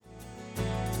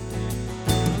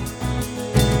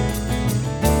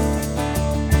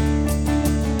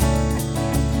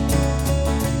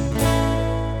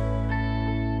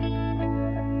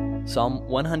Psalm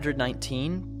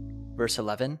 119, verse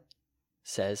 11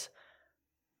 says,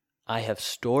 I have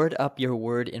stored up your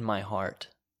word in my heart,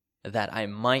 that I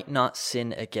might not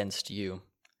sin against you.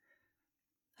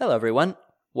 Hello, everyone.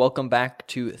 Welcome back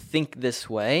to Think This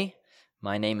Way.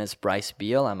 My name is Bryce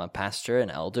Beal. I'm a pastor and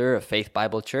elder of Faith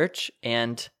Bible Church,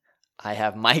 and I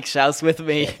have Mike Schaus with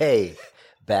me. Hey,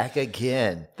 back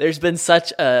again. There's been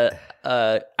such a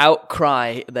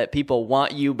outcry that people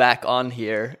want you back on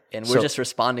here, and we're just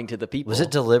responding to the people. Was it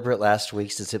deliberate last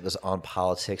week since it was on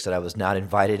politics that I was not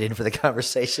invited in for the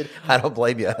conversation? I don't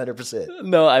blame you 100%.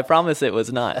 No, I promise it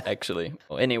was not, actually.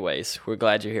 Well, anyways, we're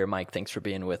glad you're here, Mike. Thanks for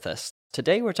being with us.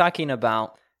 Today we're talking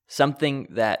about something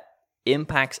that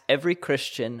impacts every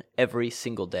Christian every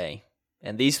single day.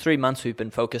 And these 3 months we've been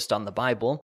focused on the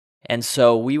Bible. And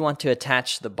so we want to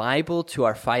attach the Bible to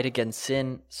our fight against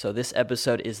sin. So this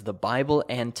episode is the Bible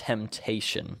and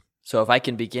temptation. So if I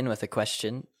can begin with a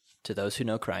question to those who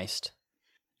know Christ,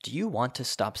 do you want to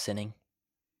stop sinning?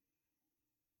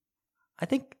 I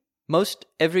think most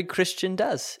every Christian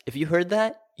does. If you heard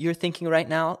that, you're thinking right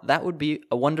now, that would be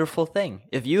a wonderful thing.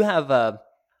 If you have a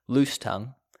loose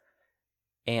tongue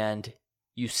and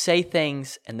you say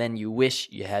things and then you wish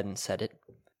you hadn't said it,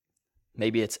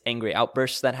 maybe it's angry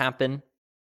outbursts that happen,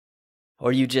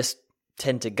 or you just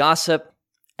tend to gossip,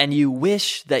 and you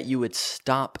wish that you would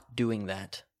stop doing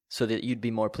that so that you'd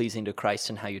be more pleasing to Christ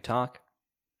in how you talk.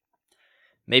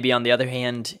 Maybe on the other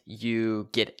hand, you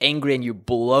get angry and you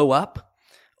blow up,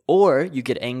 or you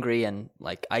get angry and,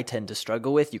 like I tend to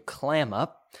struggle with, you clam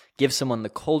up, give someone the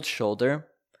cold shoulder.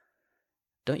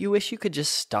 Don't you wish you could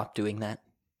just stop doing that?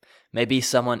 Maybe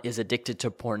someone is addicted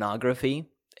to pornography,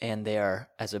 and they are,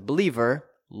 as a believer,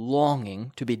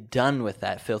 longing to be done with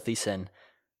that filthy sin.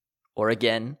 Or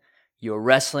again, you're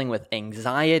wrestling with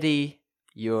anxiety,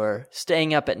 you're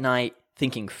staying up at night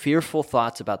thinking fearful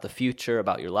thoughts about the future,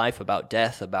 about your life, about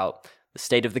death, about the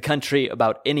state of the country,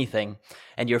 about anything,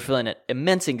 and you're feeling an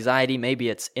immense anxiety. Maybe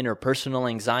it's interpersonal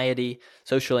anxiety,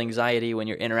 social anxiety when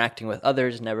you're interacting with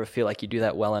others, never feel like you do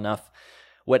that well enough.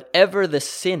 Whatever the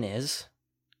sin is,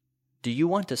 do you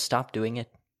want to stop doing it?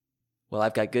 Well,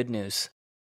 I've got good news.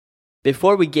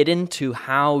 Before we get into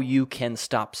how you can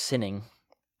stop sinning,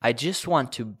 I just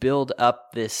want to build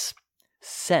up this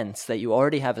sense that you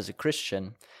already have as a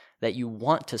Christian that you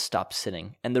want to stop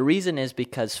sinning. And the reason is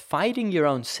because fighting your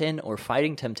own sin or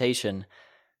fighting temptation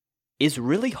is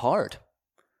really hard.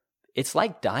 It's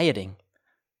like dieting.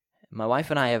 My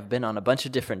wife and I have been on a bunch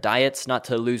of different diets, not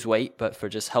to lose weight, but for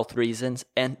just health reasons,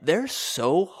 and they're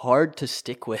so hard to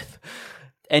stick with.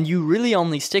 And you really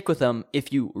only stick with them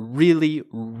if you really,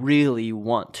 really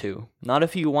want to, not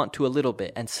if you want to a little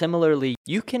bit. And similarly,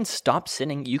 you can stop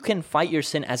sinning, you can fight your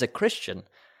sin as a Christian,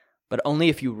 but only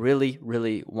if you really,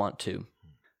 really want to.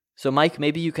 So Mike,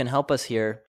 maybe you can help us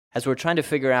here as we're trying to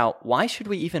figure out why should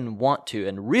we even want to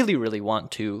and really, really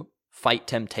want to fight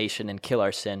temptation and kill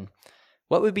our sin?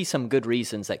 What would be some good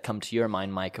reasons that come to your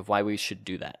mind, Mike, of why we should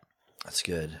do that? That's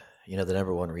good. You know, the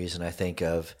number one reason I think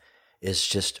of is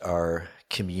just our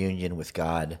communion with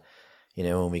God. You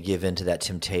know, when we give into that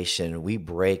temptation, we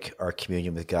break our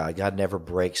communion with God. God never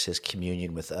breaks his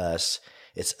communion with us.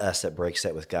 It's us that breaks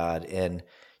that with God. And,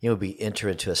 you know, we enter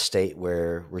into a state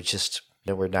where we're just,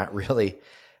 you know, we're not really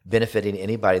benefiting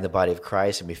anybody in the body of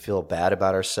Christ, and we feel bad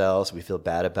about ourselves. We feel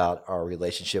bad about our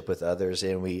relationship with others,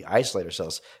 and we isolate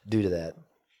ourselves due to that.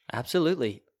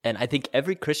 Absolutely. And I think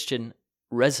every Christian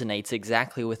resonates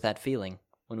exactly with that feeling.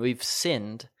 When we've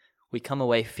sinned, we come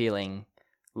away feeling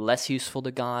less useful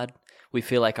to God. We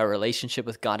feel like our relationship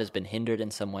with God has been hindered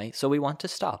in some way, so we want to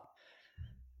stop.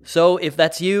 So if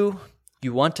that's you,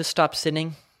 you want to stop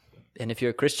sinning, and if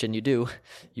you're a Christian, you do,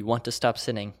 you want to stop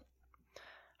sinning.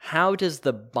 How does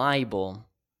the Bible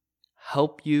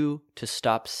help you to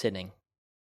stop sinning?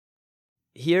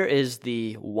 Here is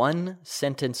the one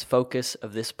sentence focus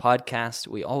of this podcast.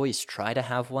 We always try to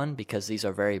have one because these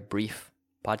are very brief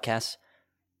podcasts.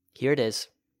 Here it is.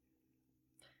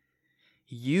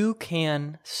 You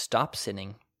can stop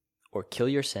sinning or kill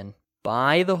your sin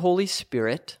by the Holy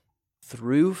Spirit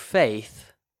through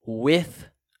faith with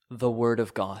the Word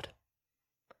of God.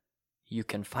 You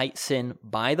can fight sin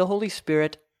by the Holy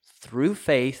Spirit through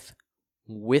faith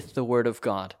with the Word of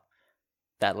God.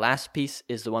 That last piece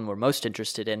is the one we're most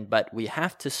interested in, but we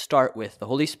have to start with the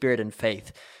Holy Spirit and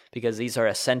faith because these are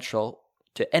essential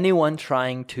to anyone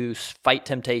trying to fight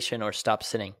temptation or stop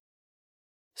sinning.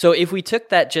 So if we took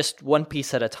that just one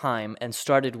piece at a time and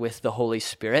started with the Holy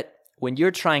Spirit, when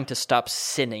you're trying to stop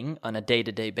sinning on a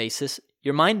day-to-day basis,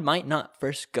 your mind might not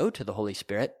first go to the Holy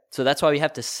Spirit. So that's why we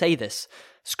have to say this.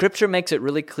 Scripture makes it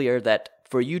really clear that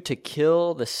for you to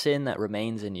kill the sin that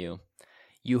remains in you,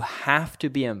 You have to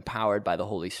be empowered by the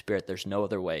Holy Spirit. There's no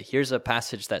other way. Here's a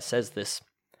passage that says this,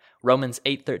 Romans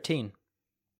 8:13.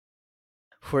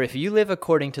 For if you live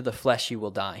according to the flesh, you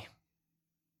will die.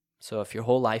 So if your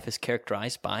whole life is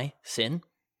characterized by sin,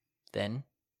 then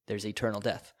there's eternal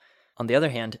death. On the other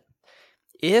hand,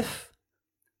 if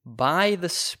by the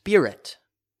Spirit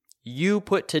you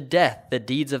put to death the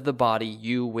deeds of the body,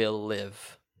 you will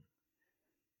live.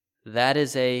 That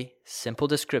is a simple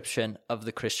description of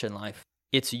the Christian life.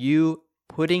 It's you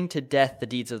putting to death the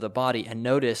deeds of the body. And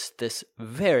notice this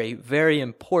very, very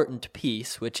important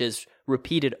piece, which is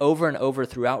repeated over and over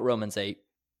throughout Romans 8,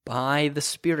 by the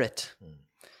Spirit.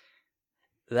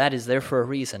 That is there for a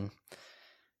reason.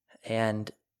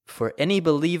 And for any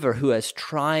believer who has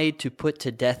tried to put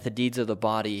to death the deeds of the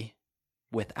body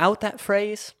without that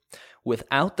phrase,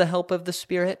 without the help of the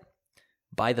Spirit,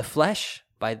 by the flesh,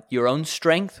 by your own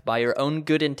strength, by your own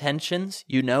good intentions,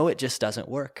 you know it just doesn't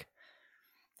work.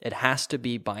 It has to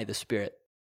be by the Spirit.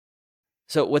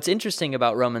 So what's interesting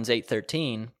about Romans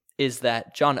 8:13 is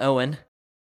that John Owen,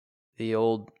 the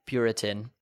old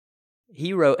Puritan,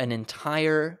 he wrote an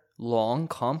entire long,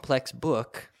 complex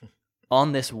book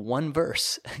on this one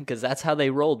verse, because that's how they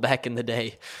rolled back in the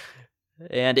day.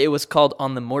 And it was called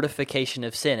On the Mortification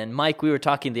of Sin. And Mike, we were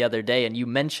talking the other day, and you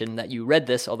mentioned that you read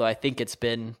this, although I think it's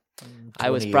been, I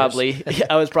was probably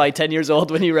 10 years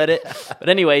old when you read it. But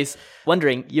anyways,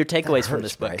 wondering your takeaways from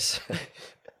this book.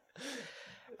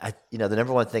 The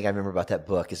number one thing I remember about that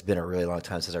book, it's been a really long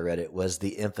time since I read it, was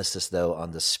the emphasis, though,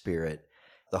 on the Spirit.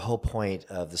 The whole point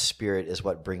of the Spirit is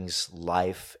what brings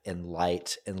life and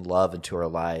light and love into our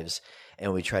lives.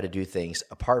 And we try to do things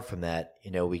apart from that.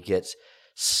 We get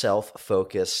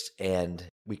self-focused and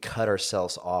we cut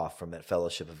ourselves off from that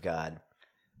fellowship of God.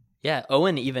 Yeah,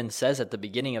 Owen even says at the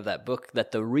beginning of that book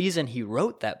that the reason he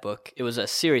wrote that book, it was a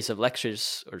series of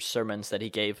lectures or sermons that he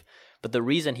gave, but the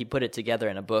reason he put it together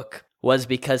in a book was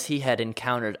because he had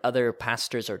encountered other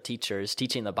pastors or teachers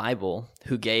teaching the Bible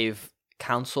who gave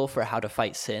counsel for how to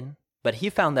fight sin, but he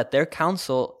found that their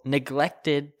counsel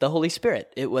neglected the Holy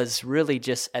Spirit. It was really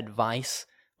just advice,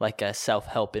 like a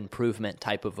self-help improvement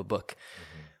type of a book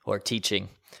or teaching.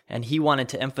 And he wanted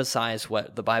to emphasize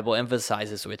what the Bible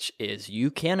emphasizes, which is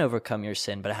you can overcome your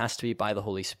sin, but it has to be by the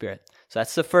Holy Spirit. So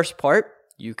that's the first part.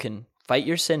 You can fight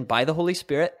your sin by the Holy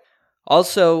Spirit.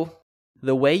 Also,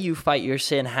 the way you fight your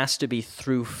sin has to be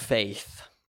through faith.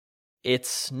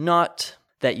 It's not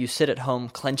that you sit at home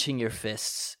clenching your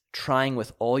fists, trying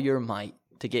with all your might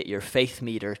to get your faith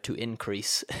meter to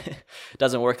increase. It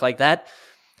doesn't work like that.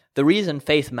 The reason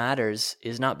faith matters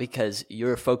is not because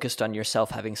you're focused on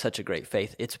yourself having such a great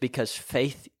faith. It's because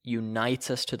faith unites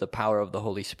us to the power of the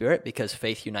Holy Spirit, because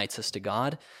faith unites us to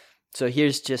God. So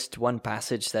here's just one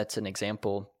passage that's an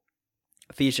example.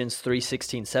 Ephesians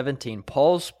 3:16, 17,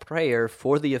 Paul's prayer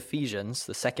for the Ephesians,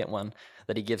 the second one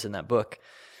that he gives in that book,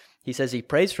 he says he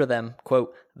prays for them,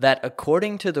 quote, that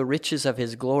according to the riches of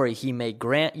his glory, he may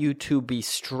grant you to be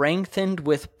strengthened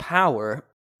with power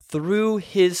through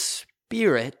his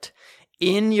Spirit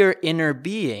in your inner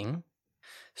being,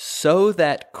 so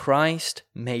that Christ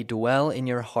may dwell in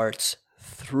your hearts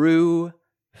through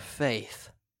faith.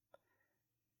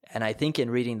 And I think in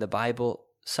reading the Bible,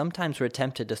 sometimes we're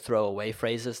tempted to throw away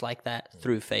phrases like that,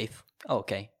 through faith. Oh,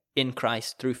 okay, in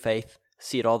Christ, through faith,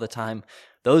 see it all the time.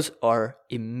 Those are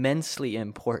immensely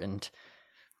important.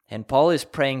 And Paul is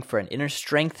praying for an inner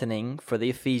strengthening for the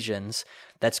Ephesians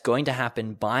that's going to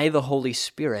happen by the Holy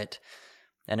Spirit.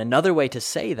 And another way to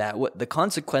say that, what the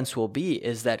consequence will be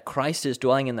is that Christ is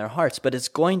dwelling in their hearts, but it's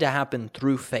going to happen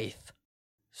through faith.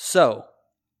 So,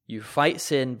 you fight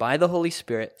sin by the Holy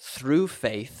Spirit through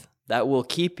faith. That will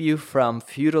keep you from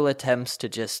futile attempts to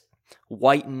just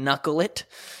white knuckle it,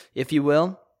 if you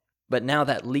will. But now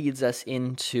that leads us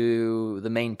into the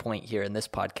main point here in this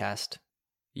podcast.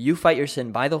 You fight your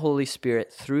sin by the Holy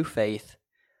Spirit through faith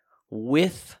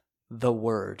with the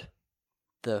Word.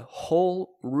 The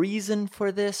whole reason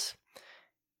for this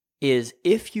is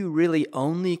if you really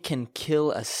only can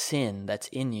kill a sin that's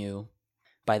in you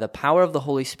by the power of the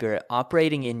Holy Spirit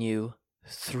operating in you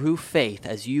through faith,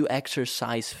 as you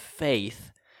exercise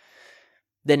faith,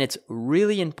 then it's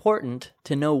really important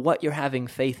to know what you're having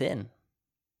faith in.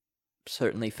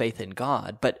 Certainly faith in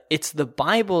God, but it's the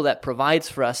Bible that provides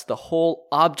for us the whole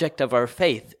object of our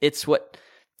faith. It's what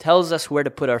tells us where to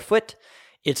put our foot.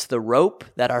 It's the rope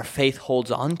that our faith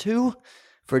holds on to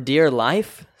for dear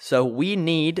life. So we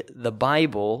need the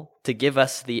Bible to give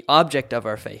us the object of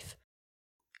our faith.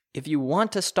 If you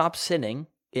want to stop sinning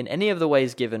in any of the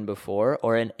ways given before,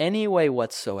 or in any way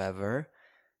whatsoever,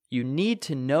 you need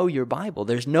to know your Bible.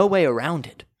 There's no way around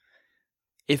it.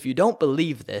 If you don't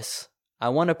believe this, I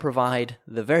want to provide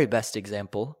the very best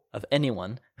example of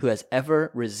anyone who has ever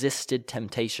resisted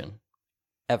temptation,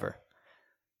 ever.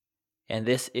 And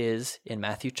this is, in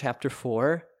Matthew chapter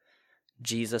 4,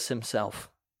 Jesus himself.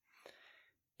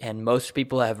 And most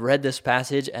people have read this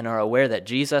passage and are aware that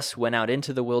Jesus went out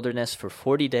into the wilderness for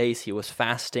 40 days. He was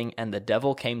fasting, and the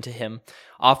devil came to him,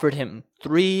 offered him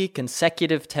 3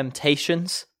 consecutive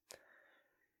temptations.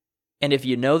 And if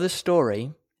you know the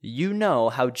story, you know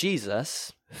how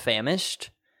Jesus,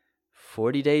 famished,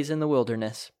 40 days in the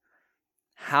wilderness,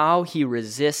 how he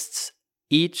resists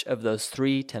each of those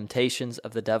 3 temptations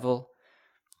of the devil.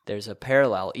 There's a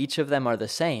parallel. Each of them are the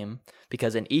same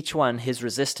because in each one, his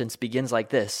resistance begins like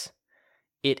this: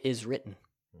 "It is written."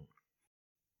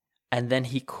 And then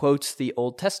he quotes the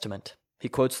Old Testament. He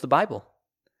quotes the Bible.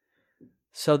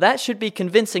 So that should be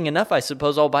convincing enough, I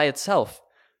suppose, all by itself,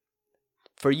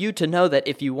 for you to know that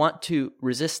if you want to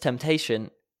resist temptation,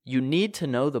 you need to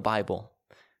know the Bible.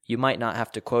 You might not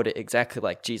have to quote it exactly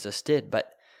like Jesus did,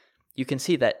 but you can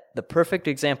see that the perfect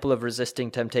example of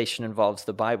resisting temptation involves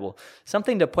the Bible.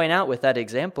 Something to point out with that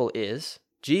example is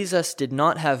Jesus did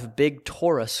not have big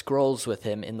Torah scrolls with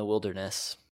him in the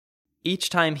wilderness. Each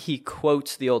time he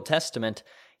quotes the Old Testament,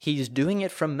 he's doing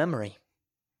it from memory.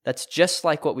 That's just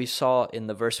like what we saw in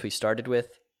the verse we started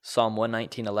with, Psalm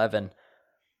 119:11.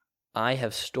 I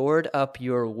have stored up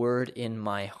your word in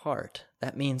my heart.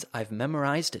 That means I've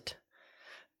memorized it,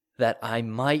 that I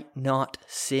might not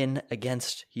sin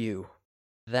against you.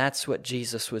 That's what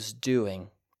Jesus was doing.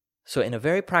 So in a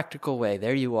very practical way,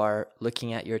 there you are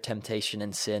looking at your temptation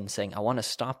and sin, saying, I want to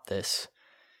stop this.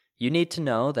 You need to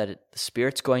know that the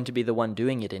Spirit's going to be the one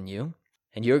doing it in you,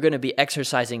 and you're going to be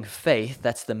exercising faith.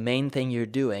 That's the main thing you're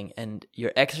doing, and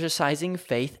you're exercising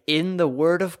faith in the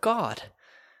Word of God.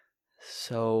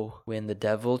 So when the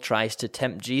devil tries to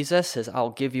tempt Jesus, says, I'll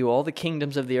give you all the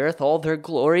kingdoms of the earth, all their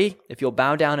glory, if you'll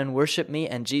bow down and worship me.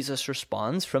 And Jesus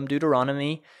responds from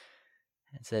Deuteronomy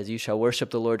and says, you shall worship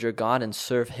the Lord your God and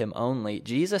serve him only.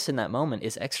 Jesus in that moment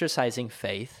is exercising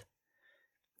faith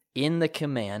in the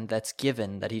command that's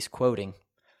given, that he's quoting,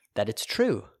 that it's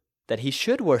true, that he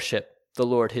should worship the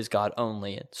Lord his God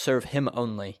only and serve him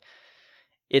only.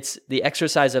 It's the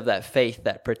exercise of that faith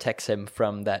that protects him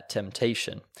from that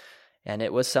temptation. And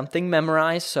it was something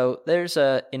memorized, so there's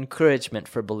an encouragement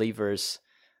for believers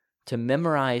to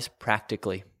memorize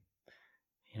practically.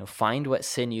 Find what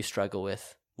sin you struggle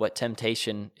with, what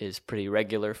temptation is pretty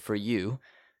regular for you,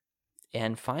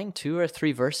 and find 2 or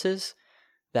 3 verses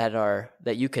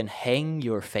that you can hang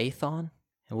your faith on.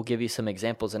 And we'll give you some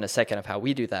examples in a second of how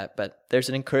we do that, but there's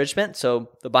an encouragement.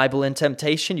 So the Bible in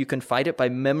temptation, you can fight it by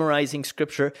memorizing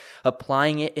Scripture,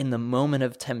 applying it in the moment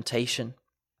of temptation.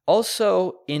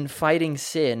 Also, in fighting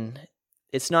sin,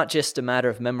 it's not just a matter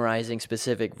of memorizing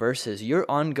specific verses. Your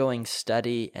ongoing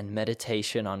study and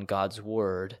meditation on God's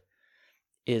Word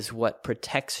is what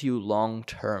protects you long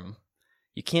term.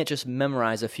 You can't just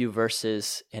memorize a few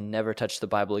verses and never touch the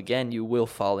Bible again. You will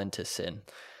fall into sin.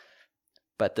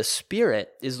 But the Spirit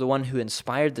is the one who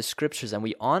inspired the Scriptures, and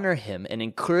we honor him and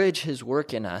encourage his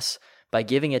work in us by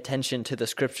giving attention to the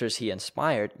Scriptures he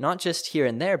inspired, not just here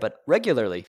and there, but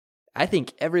regularly. I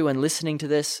think everyone listening to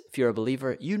this, if you're a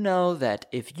believer, you know that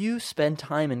if you spend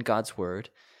time in God's Word,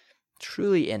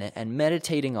 truly in it, and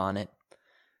meditating on it,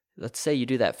 let's say you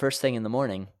do that first thing in the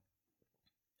morning,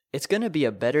 it's going to be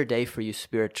a better day for you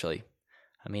spiritually.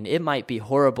 I mean, it might be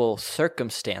horrible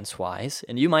circumstance-wise,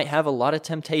 and you might have a lot of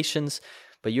temptations,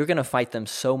 but you're going to fight them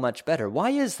so much better.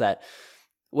 Why is that?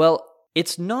 Well,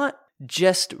 it's not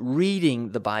just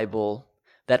reading the Bible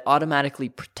that automatically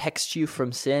protects you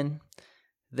from sin.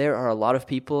 There are a lot of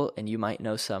people, and you might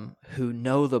know some, who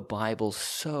know the Bible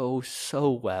so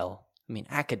well. I mean,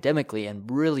 academically and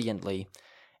brilliantly,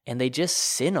 and they just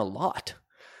sin a lot.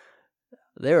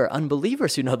 There are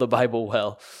unbelievers who know the Bible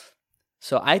well.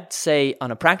 So I'd say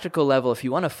on a practical level, if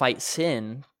you want to fight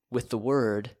sin with the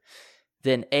Word,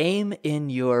 then aim in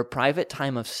your private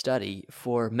time of study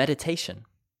for meditation.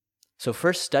 So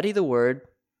first study the Word,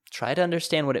 try to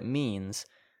understand what it means,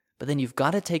 but then you've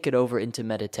got to take it over into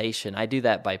meditation. I do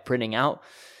that by printing out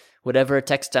whatever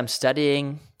text I'm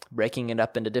studying, breaking it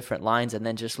up into different lines, and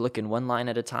then just looking one line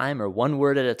at a time or one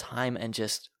word at a time and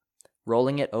just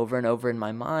rolling it over and over in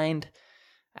my mind,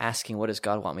 asking, what does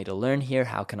God want me to learn here?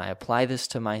 How can I apply this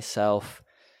to myself?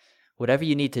 Whatever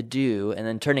you need to do, and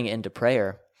then turning it into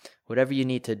prayer, whatever you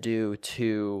need to do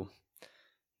to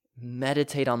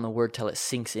meditate on the Word till it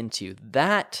sinks into you.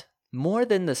 That, more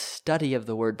than the study of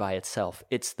the Word by itself,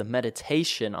 it's the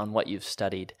meditation on what you've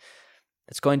studied.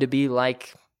 It's going to be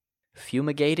like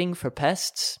fumigating for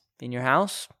pests in your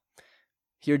house.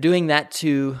 You're doing that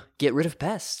to get rid of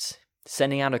pests.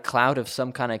 sending out a cloud of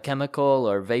some kind of chemical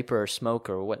or vapor or smoke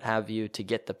or what have you to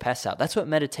get the pests out. That's what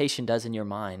meditation does in your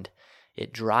mind.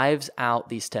 It drives out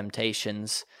these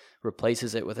temptations,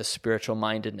 replaces it with a spiritual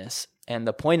mindedness. And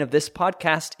the point of this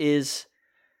podcast is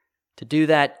to do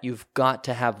that, you've got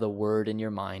to have the word in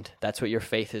your mind. That's what your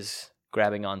faith is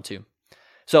grabbing onto.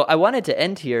 So I wanted to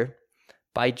end here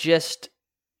by just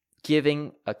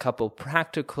giving a couple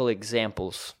practical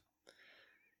examples.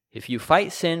 If you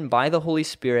fight sin by the Holy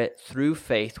Spirit through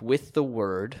faith with the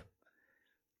word,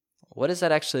 what does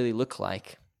that actually look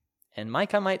like? And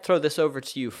Mike, I might throw this over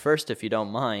to you first if you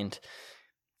don't mind.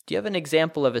 Do you have an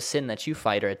example of a sin that you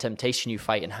fight or a temptation you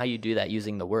fight and how you do that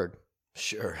using the word?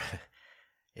 Sure.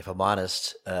 If I'm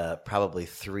honest, probably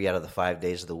 3 out of the 5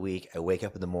 days of the week, I wake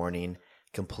up in the morning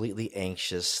completely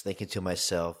anxious, thinking to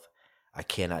myself, I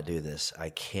cannot do this. I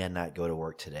cannot go to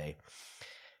work today.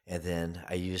 And then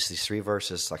I use these 3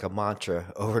 verses like a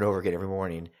mantra over and over again every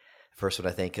morning. The first one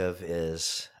I think of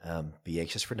is be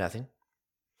anxious for nothing.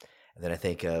 And then I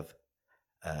think of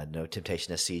no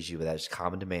temptation that sees you, but that is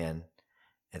common to man.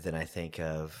 And then I think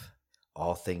of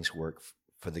all things work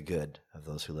for the good of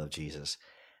those who love Jesus.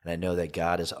 And I know that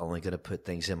God is only going to put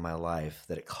things in my life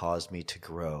that it caused me to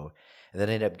grow. And then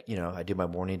I end up, I do my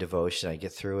morning devotion. I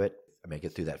get through it. I may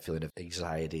get through that feeling of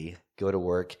anxiety, go to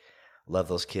work, love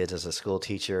those kids as a school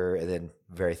teacher, and then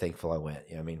very thankful I went.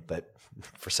 But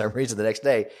for some reason the next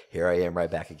day, here I am right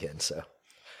back again. So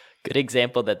good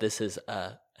example that this is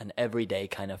an everyday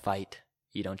kind of fight.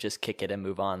 You don't just kick it and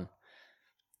move on.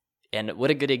 And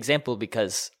what a good example,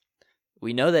 because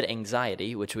we know that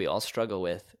anxiety, which we all struggle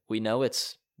with, we know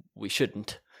we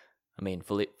shouldn't.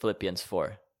 Philippians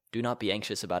 4, do not be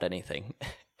anxious about anything.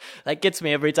 That gets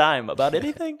me every time. About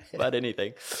anything? About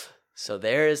anything. So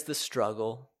there is the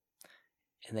struggle.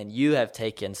 And then you have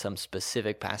taken some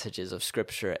specific passages of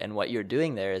Scripture, and what you're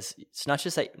doing there is, it's not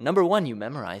just like, number one, you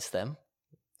memorize them.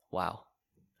 Wow.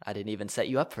 I didn't even set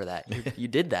you up for that. You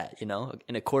did that,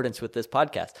 in accordance with this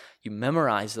podcast. You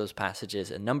memorize those passages.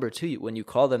 And number two, when you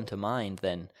call them to mind,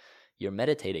 then you're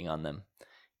meditating on them.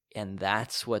 And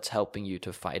that's what's helping you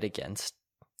to fight against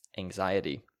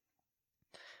anxiety.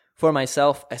 For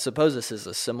myself, I suppose this is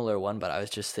a similar one, but I was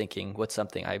just thinking, what's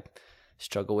something I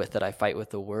struggle with that I fight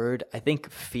with the word? I think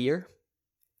fear,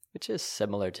 which is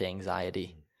similar to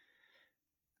anxiety.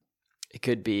 It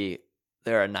could be,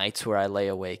 there are nights where I lay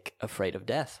awake afraid of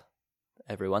death.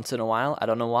 Every once in a while, I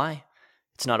don't know why.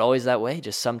 It's not always that way.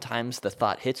 Just sometimes the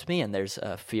thought hits me and there's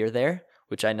a fear there,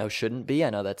 which I know shouldn't be. I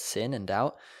know that's sin and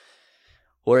doubt.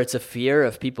 Or it's a fear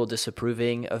of people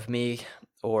disapproving of me,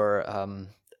 or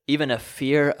even a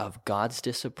fear of God's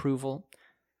disapproval.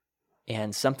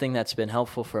 And something that's been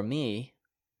helpful for me,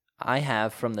 I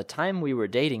have, from the time we were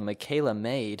dating, Michaela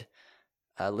made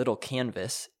a little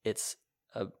canvas. It's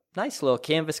a nice little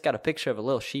canvas, got a picture of a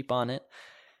little sheep on it,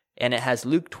 and it has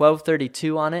Luke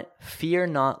 12:32 on it. Fear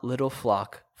not, little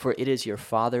flock, for it is your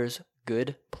Father's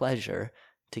good pleasure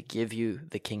to give you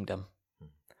the kingdom.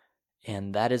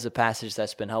 And that is a passage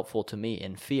that's been helpful to me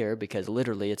in fear, because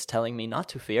literally it's telling me not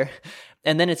to fear.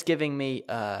 And then it's giving me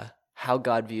how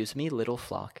God views me, little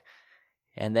flock.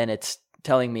 And then it's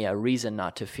telling me a reason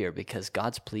not to fear, because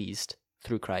God's pleased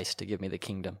through Christ to give me the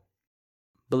kingdom.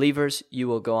 Believers, you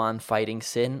will go on fighting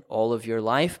sin all of your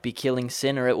life, be killing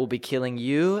sin or it will be killing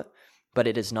you, but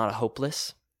it is not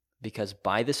hopeless, because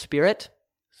by the Spirit,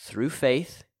 through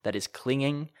faith that is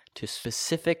clinging to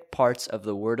specific parts of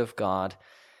the Word of God,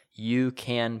 you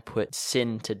can put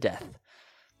sin to death.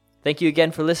 Thank you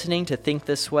again for listening to Think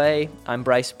This Way. I'm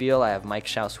Bryce Beal. I have Mike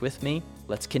Schaus with me.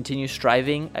 Let's continue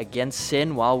striving against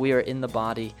sin while we are in the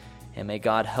body, and may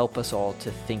God help us all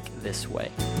to think this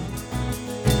way.